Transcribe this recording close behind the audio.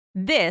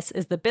This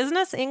is the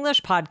Business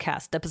English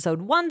Podcast,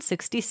 episode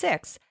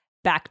 166.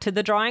 Back to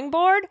the drawing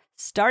board,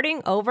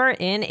 starting over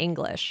in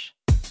English.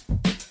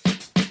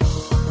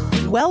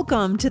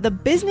 Welcome to the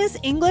Business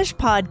English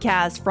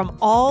Podcast from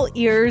All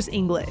Ears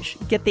English.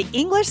 Get the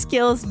English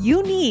skills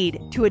you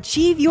need to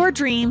achieve your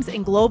dreams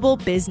in global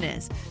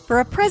business.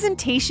 For a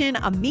presentation,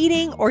 a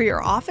meeting, or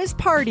your office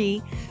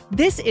party,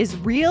 this is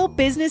Real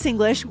Business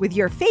English with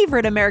your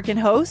favorite American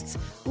hosts,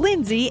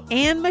 Lindsay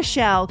and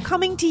Michelle,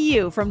 coming to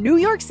you from New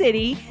York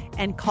City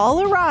and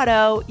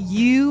Colorado,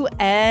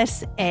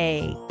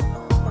 USA.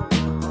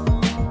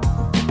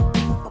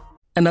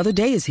 Another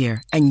day is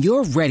here, and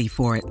you're ready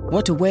for it.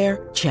 What to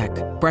wear? Check.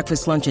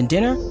 Breakfast, lunch, and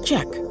dinner?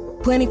 Check.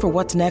 Planning for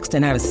what's next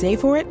and how to save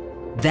for it?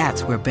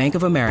 That's where Bank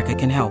of America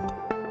can help.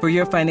 For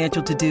your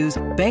financial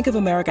to-dos, Bank of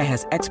America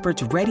has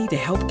experts ready to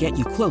help get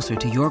you closer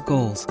to your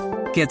goals.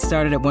 Get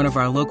started at one of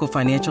our local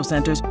financial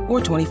centers or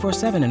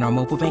 24/7 in our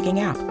mobile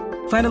banking app.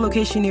 Find a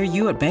location near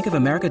you at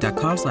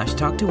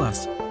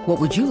bankofamerica.com/talktous. What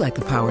would you like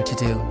the power to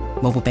do?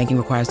 Mobile banking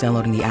requires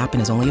downloading the app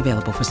and is only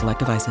available for select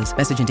devices.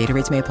 Message and data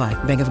rates may apply.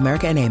 Bank of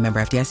America N.A.,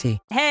 member FDIC.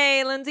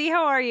 Hey, Lindsay,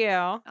 how are you?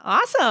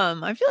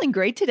 Awesome. I'm feeling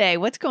great today.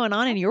 What's going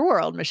on in your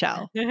world,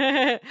 Michelle?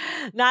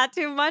 Not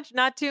too much,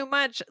 not too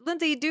much.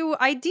 Lindsay, do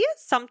ideas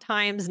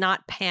sometimes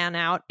not pan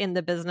out in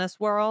the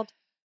business world?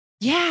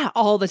 Yeah,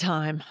 all the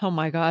time. Oh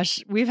my gosh.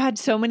 We've had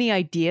so many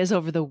ideas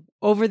over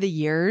the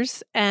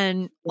years,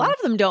 and a lot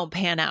of them don't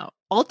pan out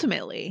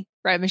ultimately.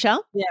 Right,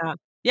 Michelle? Yeah.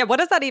 Yeah, what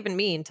does that even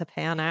mean to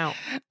pan out?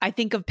 I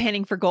think of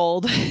panning for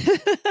gold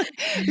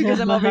because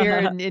I'm over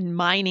here in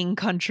mining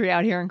country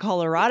out here in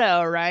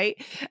Colorado, right?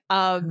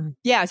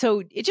 Yeah,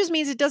 so it just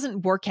means it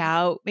doesn't work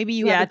out. Maybe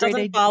you have a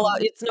great idea.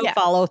 It's no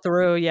follow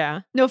through,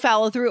 yeah. No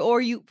follow through, or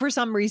you, for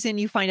some reason,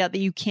 you find out that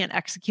you can't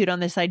execute on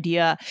this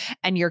idea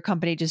and your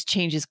company just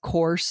changes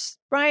course,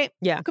 right?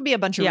 Yeah. It could be a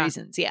bunch of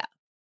reasons, yeah.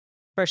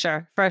 For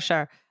sure, for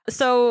sure.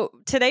 So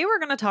today we're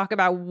going to talk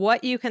about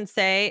what you can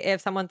say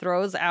if someone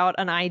throws out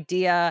an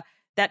idea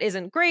that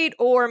isn't great,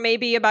 or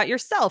maybe about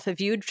yourself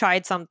if you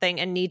tried something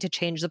and need to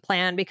change the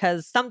plan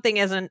because something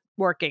isn't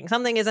working,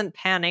 something isn't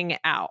panning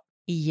out.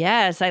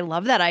 Yes, I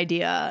love that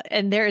idea.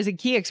 And there is a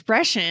key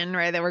expression,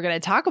 right, that we're going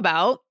to talk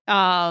about.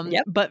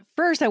 But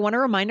first, I want to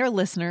remind our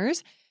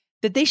listeners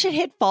that they should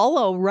hit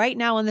follow right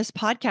now on this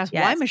podcast.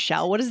 Yes. Why,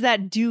 Michelle? What does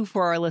that do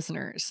for our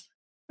listeners?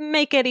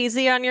 Make it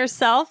easy on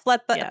yourself.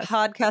 Let the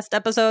podcast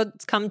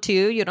episodes come to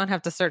you. You don't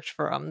have to search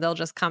for them. They'll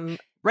just come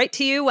right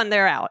to you when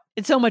they're out.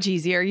 It's so much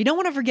easier. You don't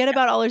want to forget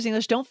about All Ears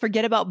English. Don't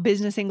forget about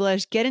Business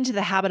English. Get into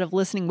the habit of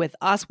listening with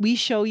us. We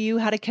show you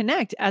how to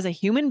connect as a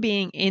human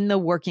being in the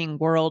working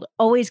world,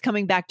 always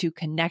coming back to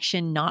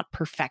connection, not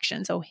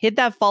perfection. So hit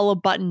that follow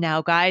button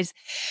now, guys.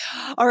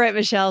 All right,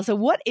 Michelle. So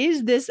what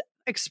is this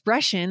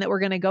expression that we're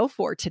going to go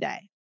for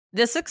today?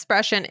 This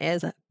expression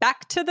is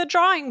back to the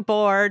drawing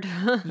board.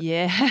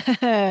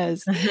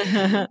 Yes.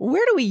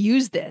 Where do we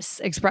use this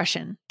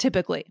expression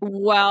typically?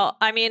 Well,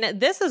 I mean,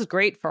 this is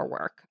great for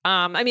work.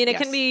 It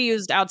can be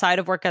used outside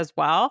of work as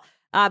well.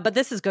 But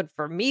this is good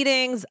for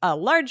meetings, a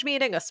large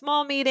meeting, a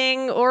small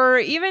meeting, or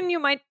even you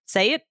might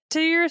say it to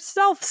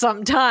yourself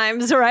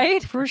sometimes,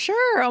 right? For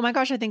sure. Oh my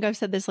gosh, I think I've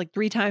said this like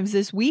 3 times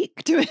this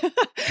week.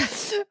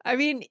 I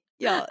mean,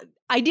 yeah,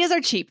 ideas are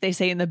cheap, they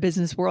say in the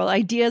business world.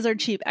 Ideas are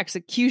cheap.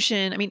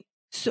 Execution. I mean,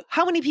 so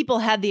how many people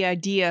had the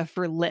idea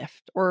for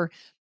Lyft or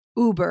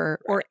Uber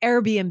or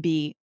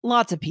Airbnb?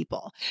 Lots of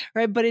people,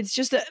 right? But it's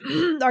just,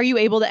 are you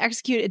able to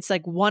execute? It's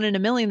like 1 in a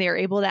million. They are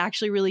able to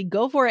actually really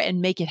go for it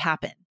and make it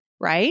happen,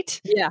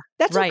 right? Yeah.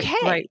 That's okay.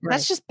 Right.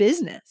 That's just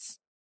business.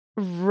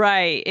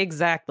 Right.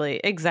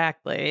 Exactly.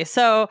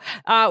 So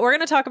we're going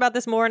to talk about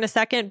this more in a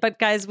second. But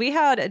guys, we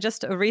had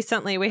just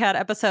recently, we had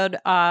episode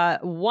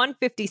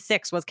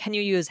 156 was, can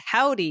you use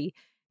howdy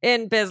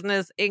in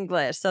business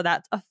English? So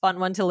that's a fun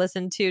one to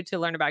listen to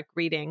learn about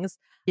greetings.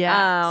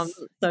 Yeah.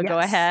 Go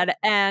ahead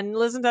and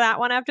listen to that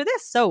one after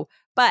this.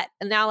 But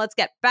now let's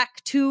get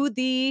back to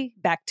the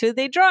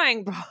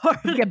drawing board.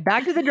 Get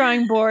back to the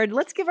drawing board.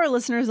 Let's give our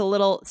listeners a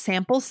little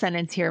sample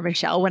sentence here,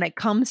 Michelle, when it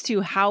comes to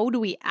how do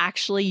we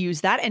actually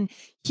use that. And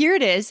here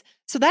it is.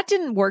 So that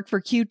didn't work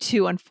for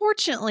Q2,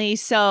 unfortunately.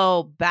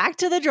 So back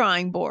to the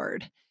drawing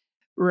board,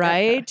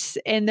 right?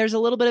 Okay. And there's a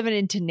little bit of an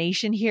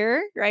intonation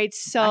here, right?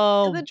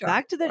 So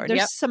back to the board.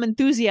 There's some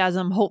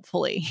enthusiasm,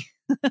 hopefully.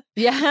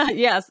 Yeah.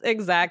 Yes,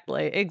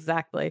 exactly.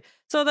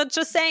 So that's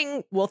just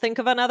saying we'll think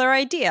of another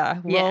idea.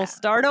 We'll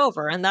start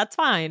over, and that's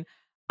fine.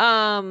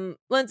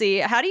 Lindsay,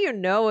 how do you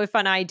know if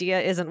an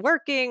idea isn't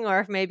working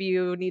or if maybe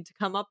you need to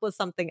come up with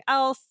something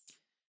else?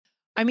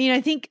 I mean, I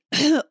think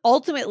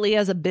ultimately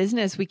as a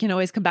business, we can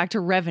always come back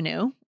to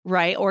revenue,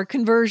 right? Or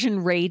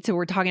conversion rates. So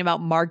we're talking about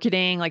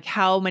marketing, like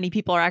how many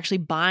people are actually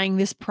buying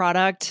this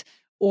product.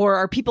 Or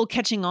are people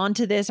catching on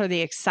to this? Are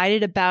they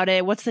excited about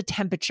it? What's the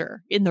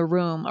temperature in the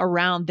room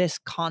around this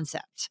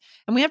concept?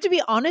 And we have to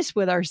be honest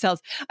with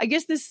ourselves. I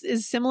guess this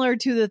is similar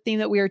to the theme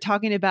that we were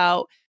talking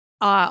about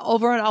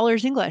over on All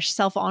Ears English,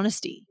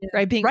 self-honesty,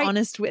 right? Being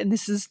honest with, and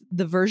this is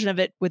the version of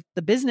it with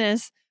the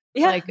business.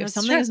 Like if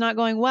something is not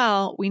going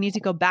well, we need to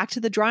go back to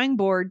the drawing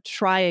board,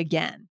 try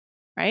again.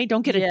 right?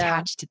 Don't get Yeah.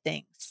 attached to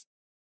things.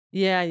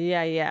 Yeah.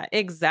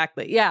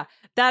 Exactly. Yeah.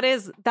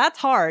 That's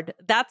hard.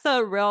 That's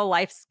a real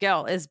life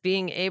skill, is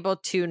being able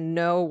to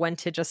know when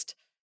to just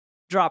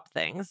drop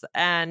things.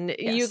 And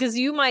Yes. because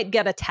you might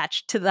get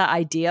attached to the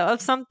idea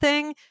of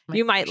something. Oh my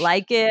You might gosh.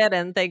 like it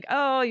and think,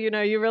 oh, you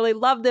really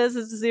love this.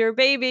 This is your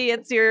baby.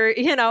 It's your,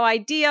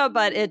 idea.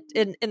 But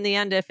in the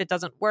end, if it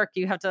doesn't work,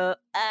 you have to,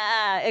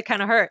 it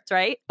kind of hurts,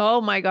 right? Oh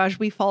my gosh,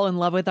 we fall in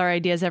love with our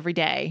ideas every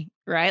day,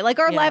 right? Like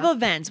our Yeah. live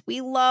events. We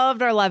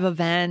loved our live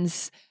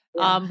events.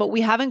 Yeah. But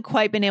we haven't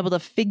quite been able to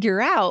figure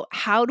out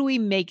how do we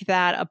make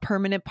that a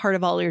permanent part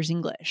of All Ears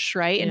English,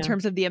 right? In Yeah.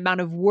 terms of the amount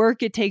of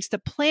work it takes to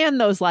plan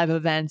those live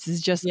events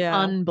is just Yeah.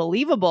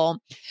 unbelievable.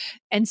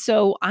 And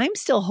so I'm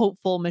still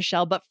hopeful,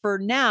 Michelle, but for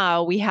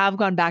now, we have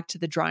gone back to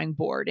the drawing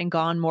board and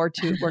gone more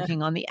to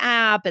working on the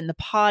app and the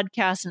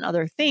podcast and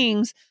other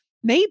things.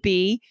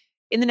 Maybe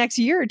in the next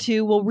year or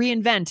two, we'll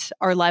reinvent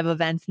our live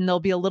events and they'll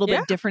be a little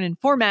Yeah. bit different in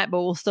format,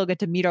 but we'll still get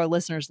to meet our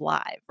listeners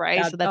live,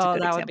 right? So that's a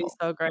good that example. would be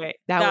so great.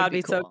 That would be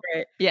be so cool.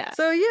 great. Yeah.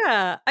 So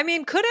yeah, I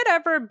mean, could it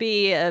ever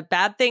be a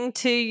bad thing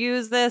to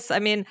use this? I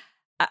mean,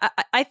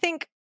 I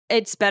think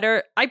it's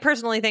better. I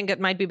personally think it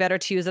might be better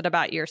to use it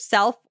about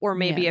yourself, or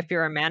maybe Yeah. if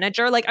you're a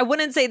manager. Like, I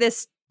wouldn't say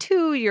this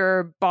to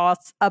your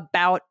boss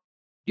about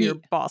your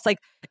boss. Like,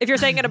 if you're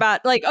saying it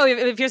about, like, oh,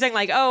 if you're saying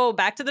like, oh,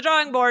 back to the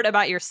drawing board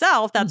about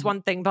yourself, that's Mhm.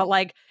 one thing. But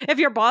like, if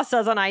your boss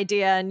says an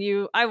idea and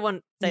I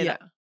wouldn't say Yeah.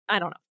 that. I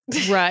don't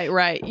know.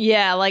 Right.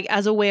 Yeah. Like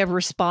as a way of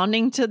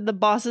responding to the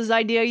boss's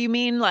idea, you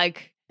mean?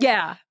 Like,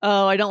 Yeah.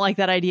 oh, I don't like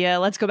that idea.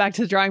 Let's go back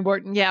to the drawing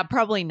board. Yeah,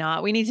 probably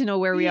not. We need to know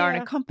where we are in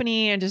Yeah. a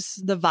company and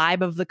just the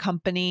vibe of the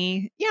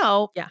company.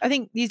 Yeah. I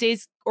think these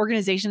days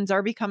organizations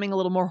are becoming a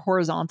little more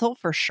horizontal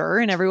for sure.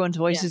 And everyone's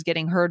voice is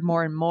getting heard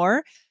more and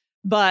more.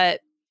 But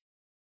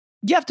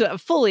you have to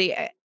fully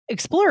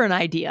explore an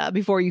idea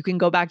before you can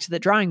go back to the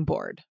drawing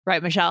board.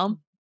 Right, Michelle?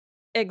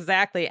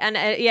 Exactly. And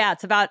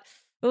it's about,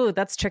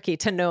 that's tricky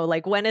to know,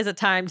 like, when is it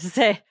time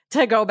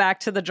to go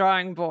back to the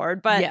drawing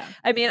board? But Yeah.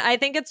 I mean, I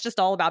think it's just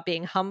all about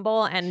being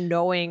humble and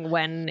knowing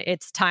when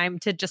it's time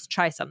to just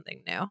try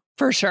something new.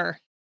 For sure.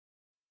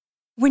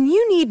 When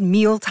you need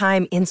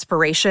mealtime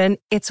inspiration,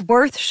 it's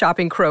worth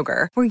shopping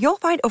Kroger, where you'll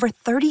find over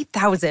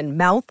 30,000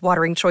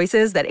 mouth-watering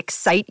choices that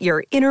excite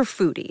your inner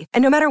foodie.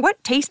 And no matter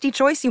what tasty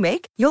choice you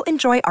make, you'll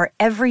enjoy our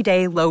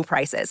everyday low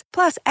prices,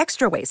 plus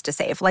extra ways to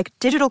save, like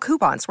digital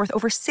coupons worth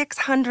over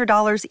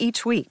 $600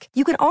 each week.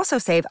 You can also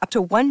save up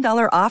to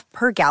 $1 off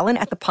per gallon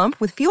at the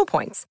pump with fuel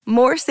points.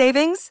 More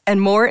savings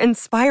and more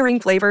inspiring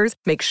flavors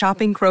make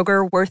shopping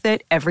Kroger worth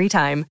it every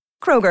time.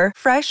 Kroger,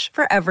 fresh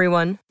for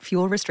everyone.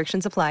 Fuel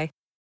restrictions apply.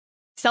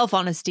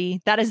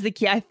 Self-honesty. That is the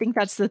key. I think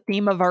that's the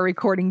theme of our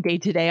recording day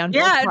today on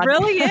Yeah, both it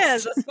really podcasts.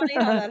 is. It's funny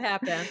how that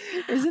happened.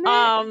 Isn't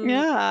it?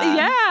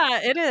 Yeah,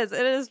 it is.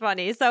 It is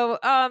funny. So,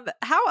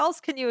 how else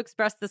can you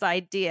express this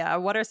idea?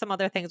 What are some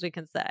other things we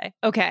can say?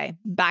 Okay,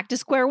 back to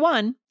square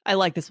one. I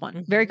like this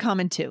one. Very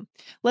common too.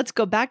 Let's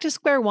go back to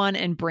square one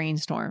and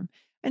brainstorm.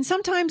 And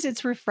sometimes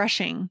it's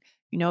refreshing.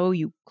 You know,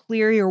 you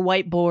clear your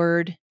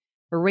whiteboard,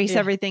 erase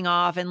everything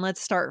off, and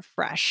let's start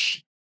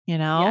fresh. You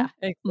know?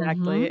 Yeah,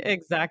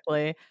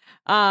 exactly.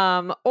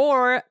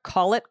 Or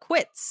call it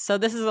quits. So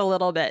this is a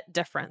little bit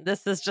different.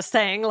 This is just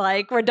saying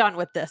like, we're done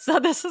with this. So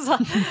this is,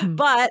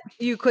 but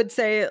you could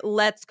say,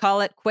 let's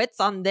call it quits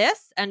on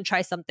this and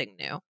try something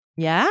new.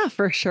 Yeah,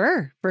 for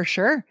sure.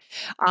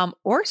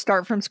 Or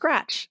start from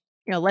scratch.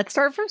 You know, let's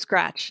start from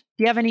scratch.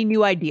 Do you have any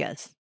new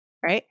ideas?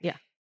 Right? Yeah.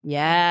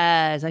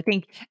 Yes, I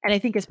think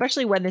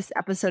especially when this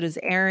episode is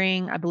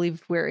airing, I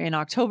believe we're in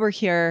October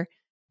here.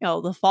 You know,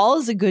 the fall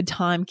is a good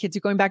time. Kids are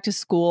going back to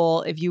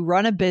school. If you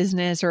run a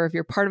business or if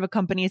you're part of a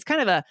company, it's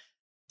kind of a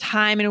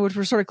time in which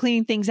we're sort of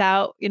cleaning things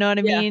out. You know what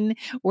I mean?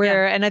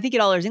 And I think at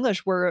All Ears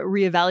English, we're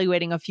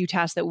reevaluating a few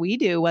tasks that we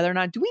do, whether or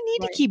not do we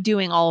need to keep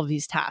doing all of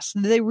these tasks?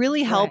 Do they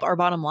really help our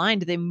bottom line?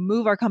 Do they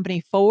move our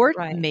company forward?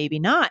 Maybe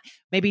not.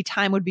 Maybe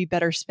time would be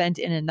better spent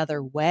in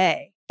another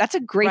way. That's a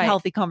great,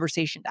 healthy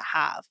conversation to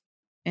have.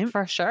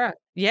 For sure.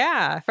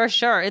 Yeah, for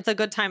sure. It's a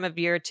good time of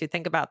year to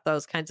think about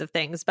those kinds of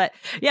things. But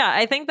yeah,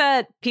 I think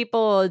that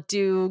people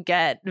do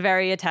get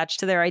very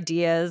attached to their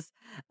ideas.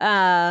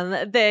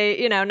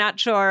 They, not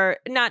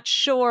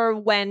sure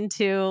when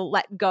to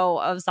let go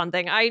of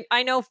something.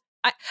 I know,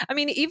 I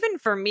mean, even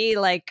for me,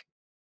 like,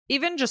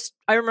 even just,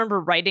 I remember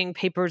writing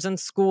papers in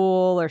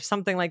school or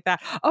something like that.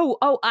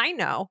 Oh, I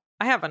know.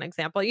 I have an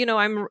example.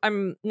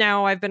 I'm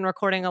now, I've been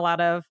recording a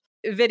lot of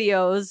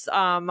videos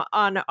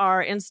on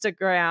our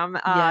Instagram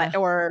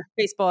or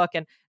Facebook,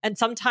 and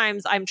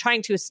sometimes I'm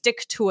trying to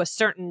stick to a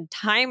certain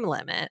time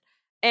limit,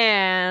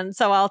 and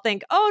so I'll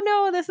think, oh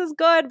no, this is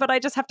good, but I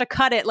just have to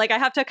cut it. Like, I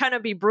have to kind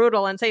of be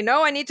brutal and say,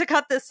 no, I need to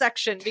cut this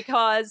section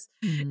because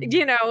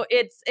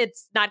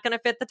it's not going to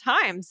fit the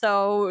time.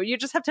 So you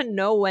just have to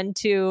know when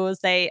to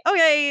say,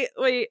 okay,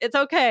 wait, it's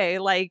okay,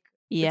 like,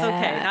 It's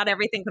okay. Not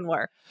everything can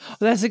work.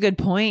 Well, that's a good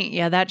point.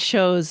 Yeah, that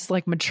shows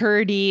like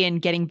maturity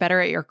and getting better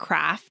at your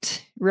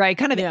craft, right?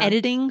 Kind of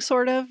editing,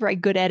 sort of,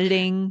 right? Good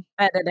editing.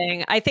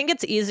 Editing. I think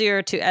it's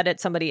easier to edit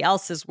somebody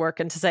else's work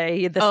and to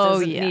say this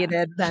isn't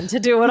needed than to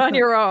do it on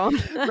your own.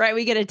 Right.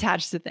 We get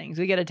attached to things.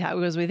 We get attached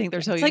because we think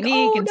they're so it's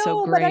unique like, and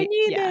so great. But I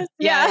need this.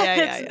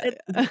 Yeah.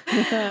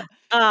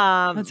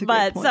 That's a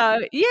but point.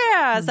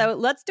 So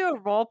let's do a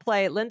role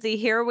play. Lindsay,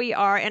 here we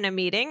are in a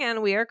meeting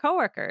and we are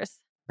coworkers.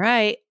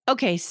 Right.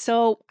 Okay.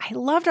 So I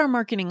loved our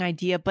marketing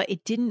idea, but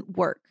it didn't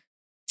work.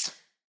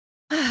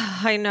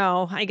 I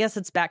know. I guess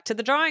it's back to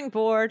the drawing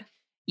board.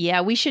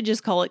 Yeah, we should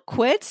just call it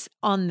quits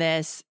on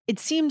this. It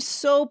seems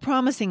so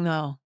promising,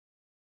 though.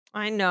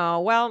 I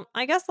know. Well,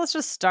 I guess let's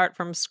just start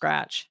from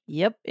scratch.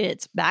 Yep.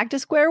 It's back to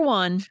square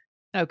one.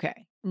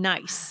 Okay.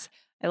 Nice.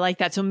 I like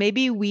that. So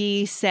maybe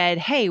we said,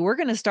 hey, we're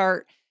going to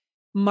start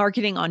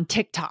marketing on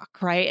TikTok,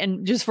 right?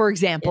 And just for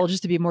example,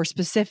 just to be more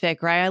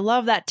specific, right? I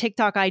love that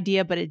TikTok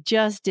idea, but it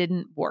just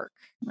didn't work,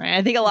 right?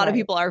 I think a lot of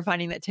people are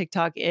finding that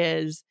TikTok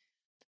is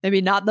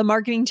maybe not the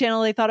marketing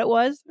channel they thought it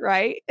was,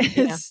 right?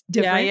 It's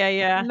different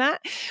than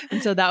that.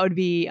 And so that would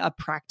be a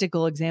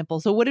practical example.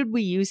 So what did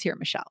we use here,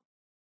 Michelle?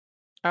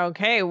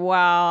 Okay,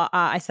 well,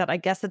 I said, I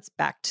guess it's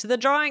back to the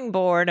drawing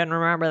board. And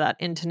remember that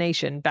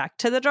intonation, back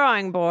to the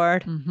drawing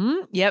board.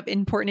 Mm-hmm. Yep,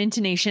 important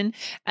intonation.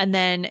 And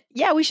then,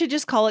 we should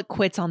just call it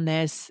quits on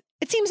this.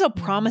 It seems so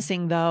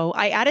promising, though.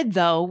 I added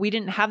though. We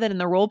didn't have that in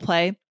the role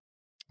play.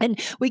 And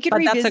we could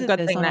revisit that's a good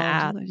this thing to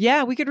add.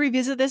 Yeah, we could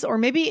revisit this. Or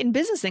maybe in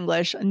business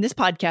English, in this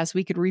podcast,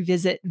 we could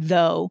revisit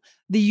though,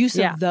 the use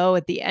of though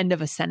at the end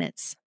of a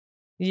sentence.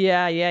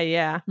 Yeah.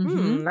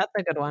 That's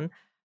a good one.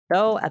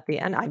 So at the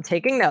end, I'm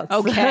taking notes.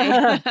 Okay.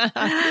 And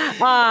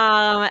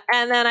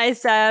then I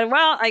said,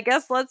 well, I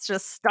guess let's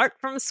just start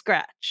from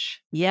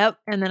scratch. Yep.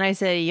 And then I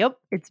said, yep,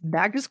 it's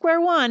back to square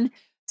one.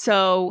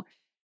 So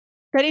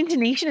that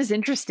intonation is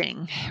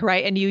interesting,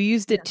 right? And you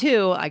used it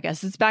too. I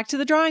guess it's back to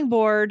the drawing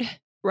board,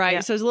 right? Yeah.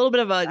 So there's a little bit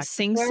of a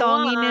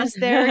sing-songiness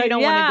there. You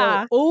don't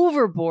want to go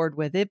overboard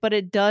with it, but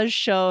it does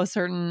show a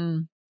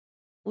certain,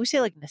 we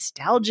say like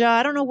nostalgia.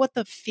 I don't know what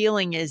the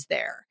feeling is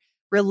there.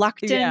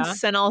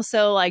 Reluctance and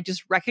also like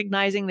just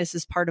recognizing this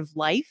is part of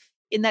life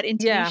in that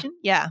intonation.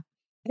 Yeah.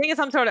 I think it's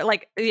some sort of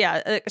like,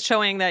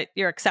 showing that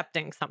you're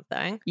accepting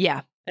something.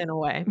 Yeah. In a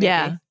way.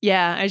 Maybe.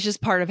 Yeah. It's just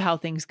part of how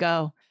things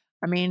go.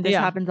 I mean, this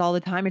happens all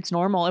the time. It's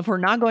normal. If we're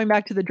not going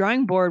back to the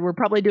drawing board, we're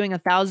probably doing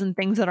 1,000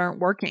 things that aren't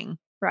working.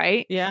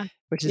 Right. Yeah.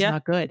 Which is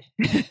not good.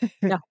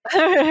 No.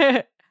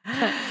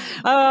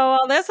 Oh,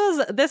 well,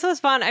 this was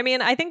fun. I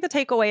mean, I think the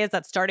takeaway is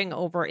that starting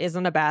over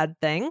isn't a bad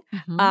thing.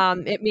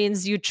 Mm-hmm. It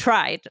means you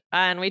tried.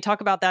 And we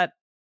talk about that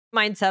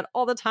mindset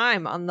all the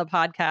time on the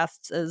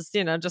podcasts is,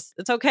 just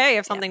it's okay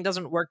if something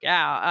doesn't work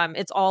out.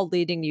 It's all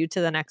leading you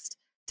to the next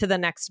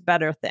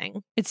better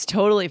thing. It's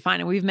totally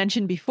fine. And we've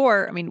mentioned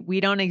before, I mean, we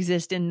don't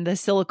exist in the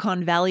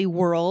Silicon Valley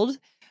world,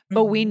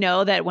 but we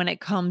know that when it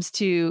comes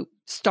to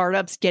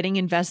startups getting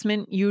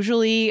investment,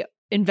 usually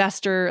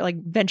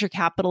venture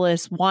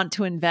capitalists want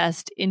to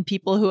invest in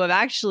people who have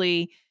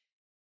actually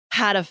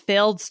had a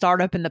failed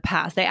startup in the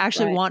past. They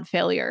actually want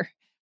failure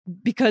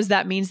because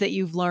that means that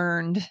you've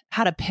learned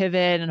how to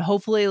pivot and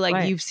hopefully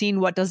you've seen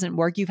what doesn't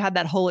work. You've had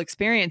that whole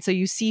experience. So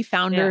you see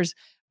founders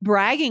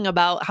bragging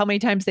about how many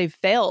times they've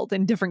failed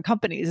in different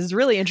companies. Is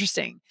really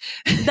interesting.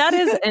 That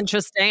is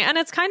interesting. And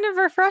it's kind of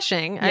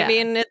refreshing. Yeah. I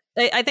mean,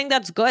 I think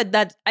that's good.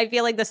 That I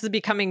feel like this is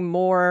becoming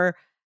more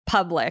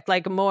public,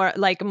 more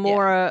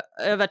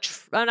of a,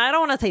 and I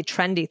don't want to say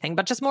trendy thing,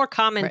 but just more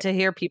common to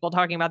hear people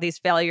talking about these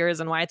failures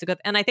and why it's a good.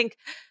 And I think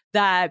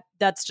that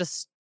that's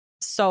just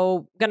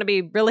so going to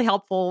be really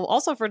helpful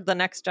also for the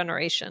next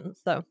generation.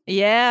 So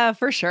yeah,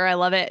 for sure. I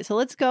love it. So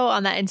let's go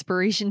on that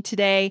inspiration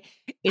today.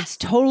 It's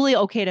totally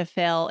okay to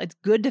fail. It's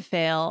good to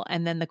fail.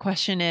 And then the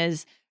question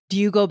is, do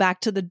you go back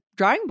to the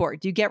drawing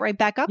board? Do you get right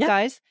back up,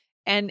 guys?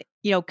 And,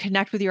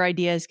 connect with your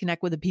ideas,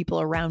 connect with the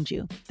people around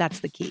you.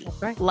 That's the key.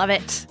 Right. Love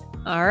it.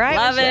 All right.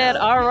 Love it.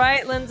 All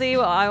right, Lindsay.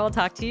 Well, I will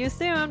talk to you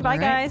soon. Bye,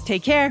 guys.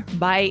 Take care.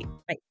 Bye.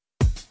 Bye.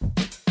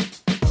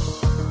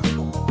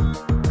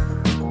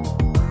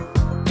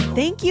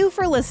 Thank you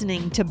for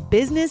listening to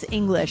Business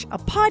English, a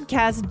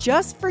podcast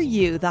just for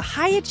you, the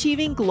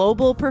high-achieving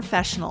global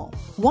professional.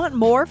 Want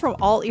more from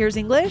All Ears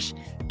English?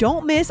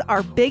 Don't miss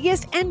our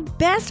biggest and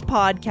best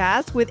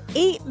podcast with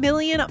 8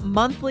 million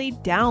monthly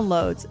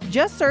downloads.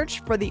 Just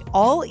search for the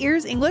All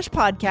Ears English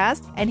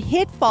podcast and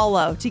hit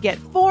follow to get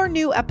 4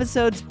 new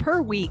episodes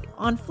per week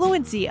on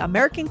fluency,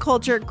 American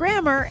culture,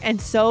 grammar, and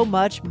so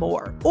much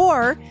more.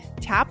 Or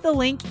tap the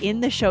link in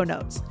the show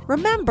notes.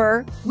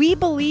 Remember, we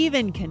believe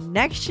in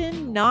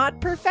connection,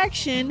 not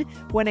perfection,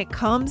 when it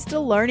comes to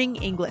learning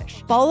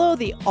English. Follow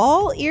the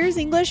All Ears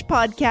English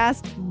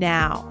podcast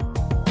now.